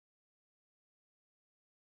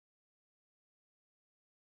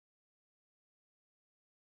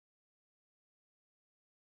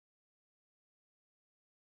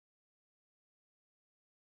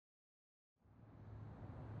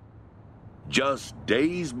Just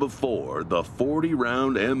days before the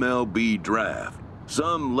 40-round MLB draft,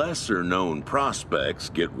 some lesser-known prospects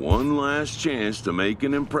get one last chance to make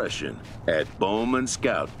an impression at Bowman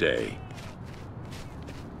Scout Day.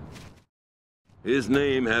 His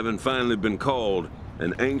name having finally been called,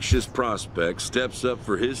 an anxious prospect steps up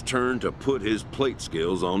for his turn to put his plate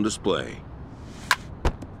skills on display.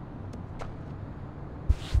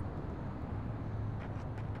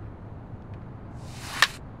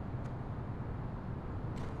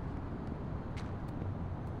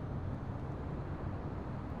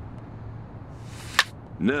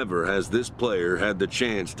 Never has this player had the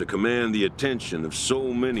chance to command the attention of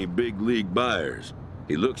so many big league buyers.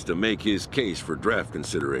 He looks to make his case for draft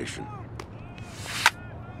consideration.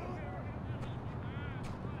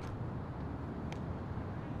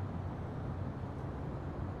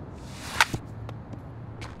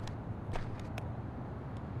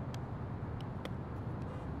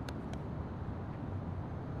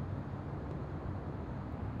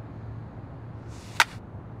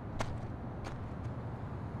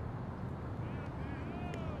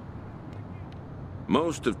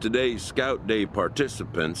 Most of today's Scout Day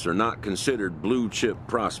participants are not considered blue-chip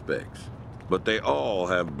prospects, but they all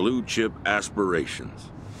have blue-chip aspirations.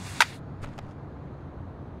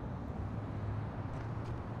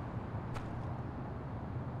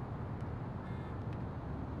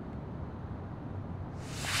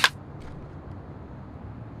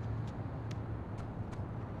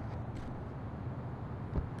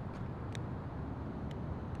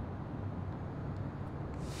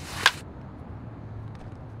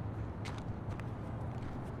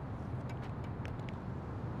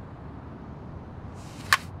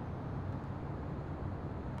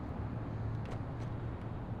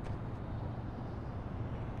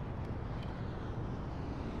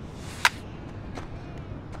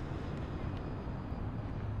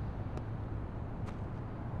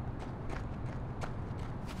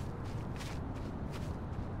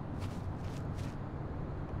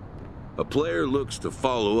 A player looks to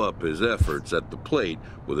follow up his efforts at the plate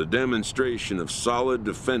with a demonstration of solid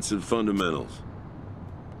defensive fundamentals.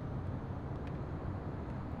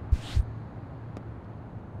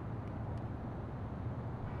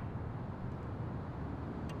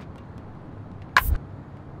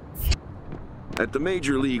 At the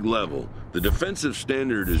major league level, the defensive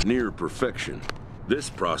standard is near perfection.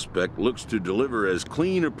 This prospect looks to deliver as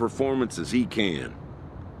clean a performance as he can.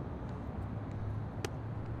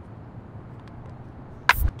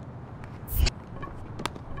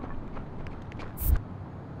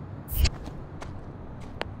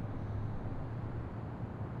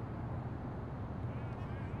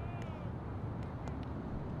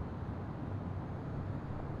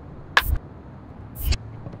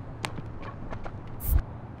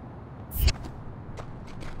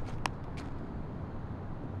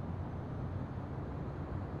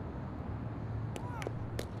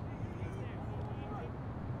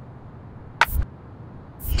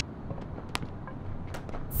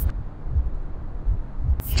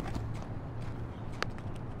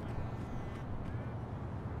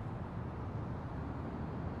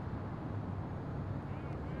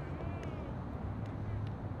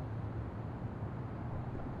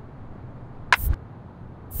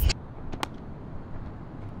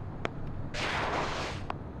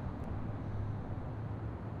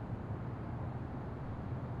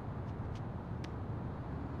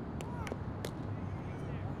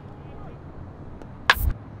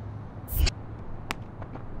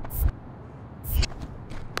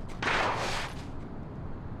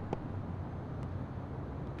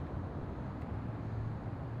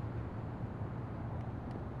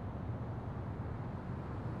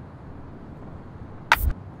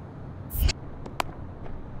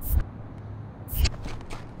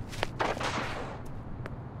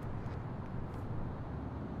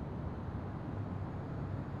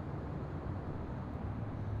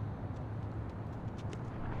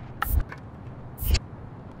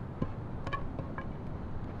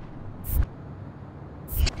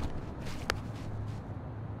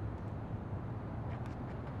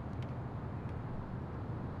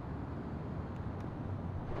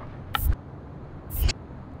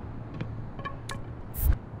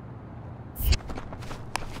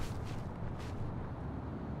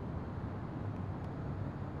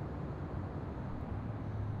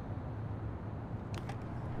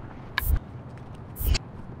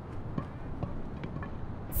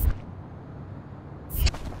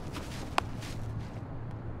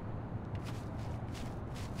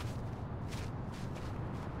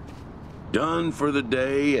 Done for the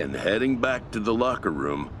day and heading back to the locker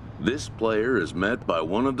room, this player is met by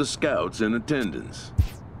one of the scouts in attendance.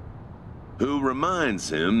 who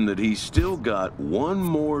reminds him that he's still got one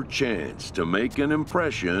more chance to make an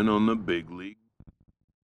impression on the big league.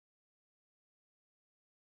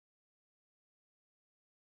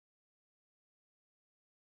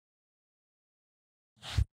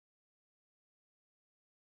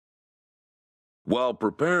 While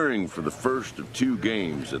preparing for the first of 2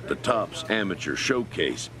 games at the Topps Amateur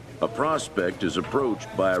Showcase, a prospect is approached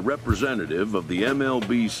by a representative of the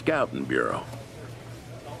MLB Scouting Bureau.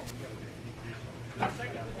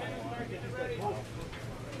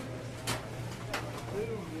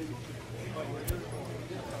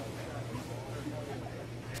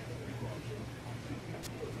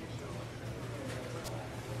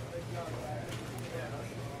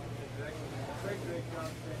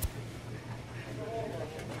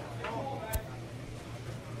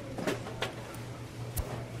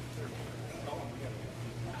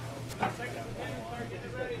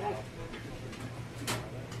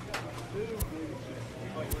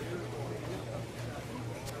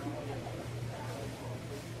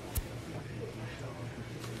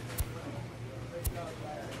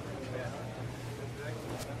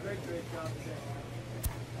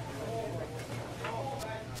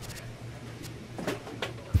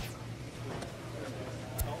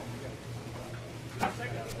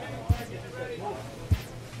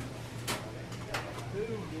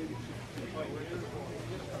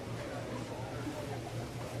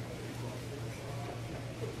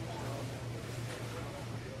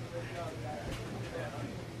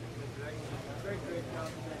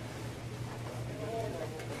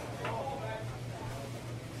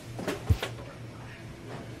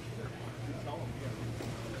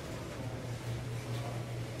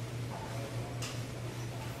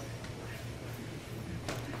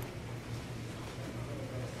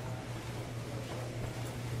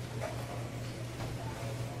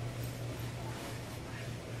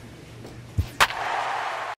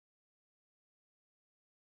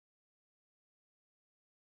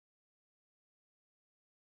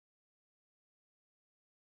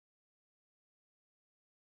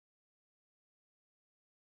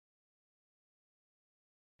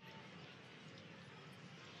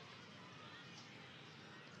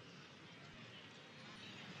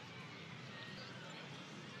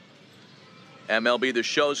 MLB The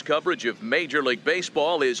Show's coverage of Major League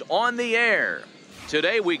Baseball is on the air.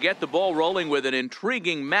 Today we get the ball rolling with an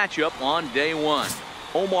intriguing matchup on day 1.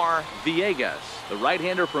 Omar Villegas, the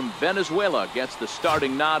right-hander from Venezuela, gets the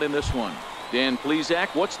starting nod in this one. Dan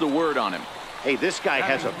Plesac, what's the word on him? Hey, this guy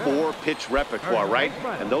has a 4-pitch repertoire, right?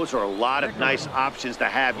 And those are a lot of nice options to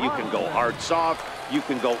have. You can go hard, soft, you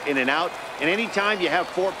can go in and out. And anytime you have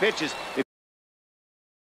 4 pitches, if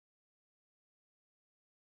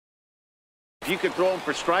you can throw them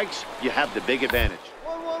for strikes, you have the big advantage.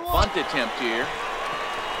 Bunt attempt here.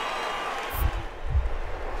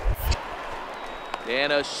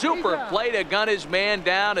 And a super play to gun his man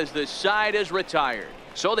down as the side is retired.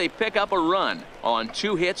 So they pick up a run on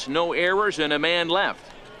 2 hits, no errors, and a man left.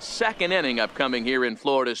 Second inning upcoming here in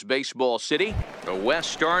Florida's Baseball City. The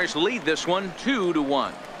West Stars lead this one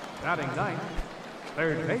 2-1. Batting ninth,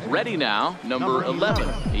 third baseman. Ready now, number 11.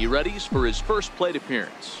 He readies for his first plate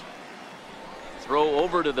appearance. Throw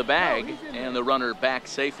over to the bag, and the runner back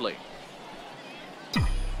safely.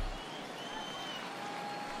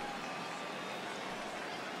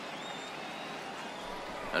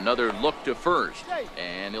 Another look to first,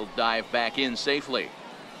 and he'll dive back in safely.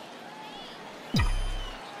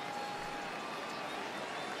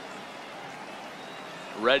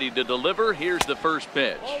 Ready to deliver. Here's the first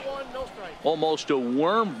pitch. Almost a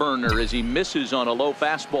worm burner as he misses on a low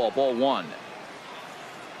fastball. Ball 1.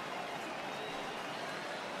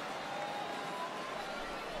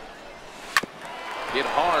 Hit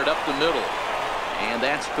hard up the middle. And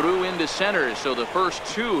that's through into center. So the first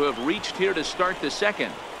 2 have reached here to start the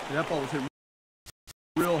second. That ball was hit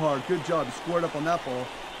real hard. Good job. You squared up on that ball.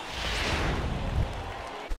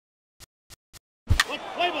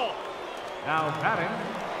 Play ball. Now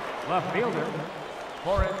batting, left fielder,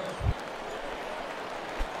 Horace.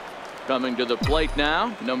 Coming to the plate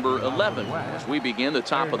now, number 11, as we begin the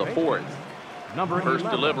top of the 4th. First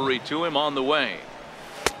delivery to him on the way.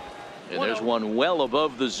 And there's one well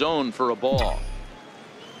above the zone for a ball.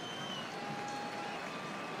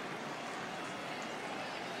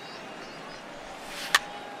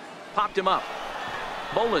 Popped him up.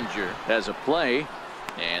 Bollinger has a play,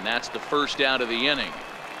 and that's the first out of the inning.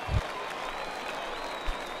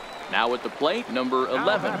 Now at the plate, number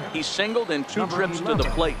 11. He's singled in 2 trips to the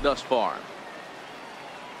plate thus far.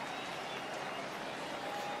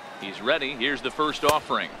 He's ready. Here's the first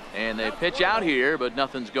offering. And they pitch out here, but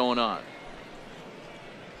nothing's going on.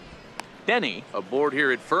 Kenny aboard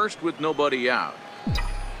here at first with nobody out.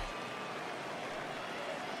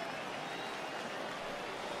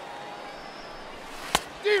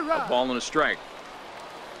 A ball and a strike.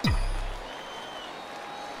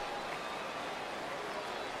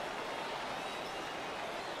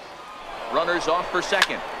 Runners off for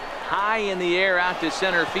second. High in the air out to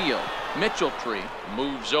center field. Mitchell-Tree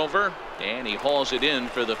moves over, and he hauls it in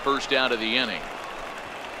for the first out of the inning.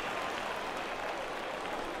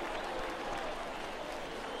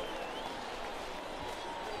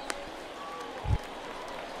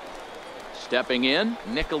 Stepping in,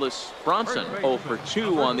 Nicholas Bronson, 0 for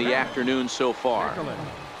 2 on the afternoon so far. Nicholas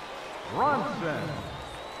Bronson.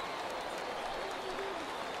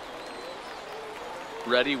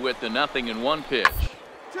 Ready with the 0-1 pitch.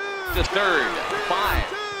 To third, 5.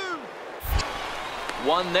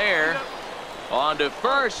 One there. On to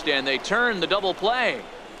first, and they turn the double play.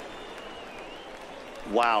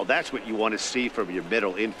 Wow, that's what you want to see from your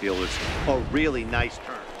middle infielders. A really nice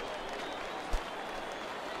turn.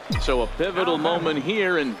 So a pivotal moment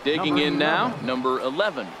here, and digging in now, number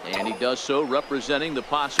 11. And he does so representing the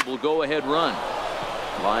possible go-ahead run.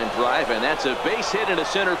 Line drive, and that's a base hit into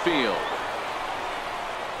center field.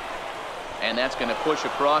 And that's going to push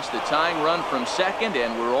across the tying run from second,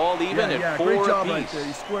 and we're all even at 4 great job apiece. right there.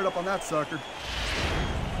 You squared up on that sucker.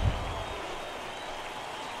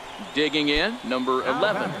 Digging in, number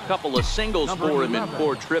 11. A couple of singles for him and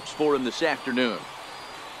 4 trips for him this afternoon.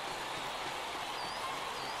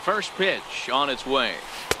 First pitch on its way.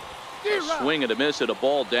 A swing and a miss at a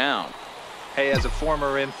ball down. Hey, as a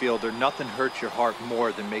former infielder, nothing hurts your heart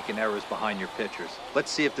more than making errors behind your pitchers. Let's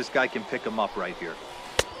see if this guy can pick them up right here.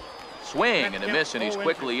 Swing and a miss, and he's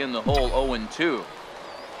quickly in the hole. 0-2.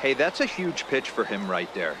 Hey, that's a huge pitch for him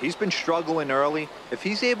right there. He's been struggling early. If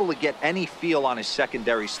he's able to get any feel on his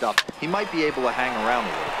secondary stuff, he might be able to hang around a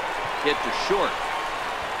little. Hit to short.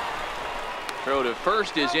 Throw to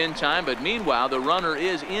first is in time, but meanwhile the runner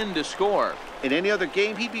is in to score. In any other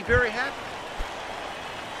game, he'd be very happy.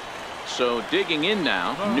 So digging in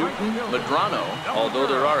now, Newton Medrano, although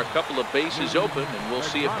there are a couple of bases open, and we'll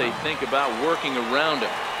see if they think about working around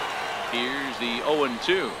him. Here's the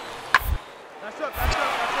 0-2.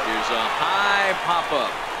 Here's a high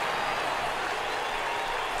pop-up.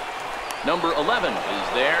 Number 11 is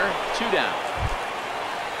there, 2 down.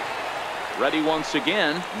 Ready once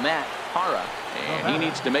again, Matt Hara, and he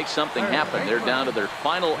needs to make something happen. They're down to their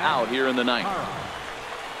final out here in the 9th.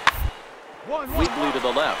 Weakly to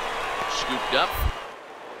the left, scooped up.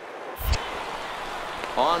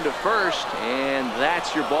 On to first, and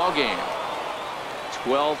that's your ball game.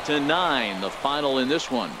 12-9, the final in this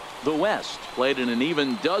one. The West played in an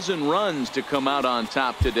even dozen runs to come out on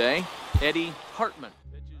top today. Eddie Hartman.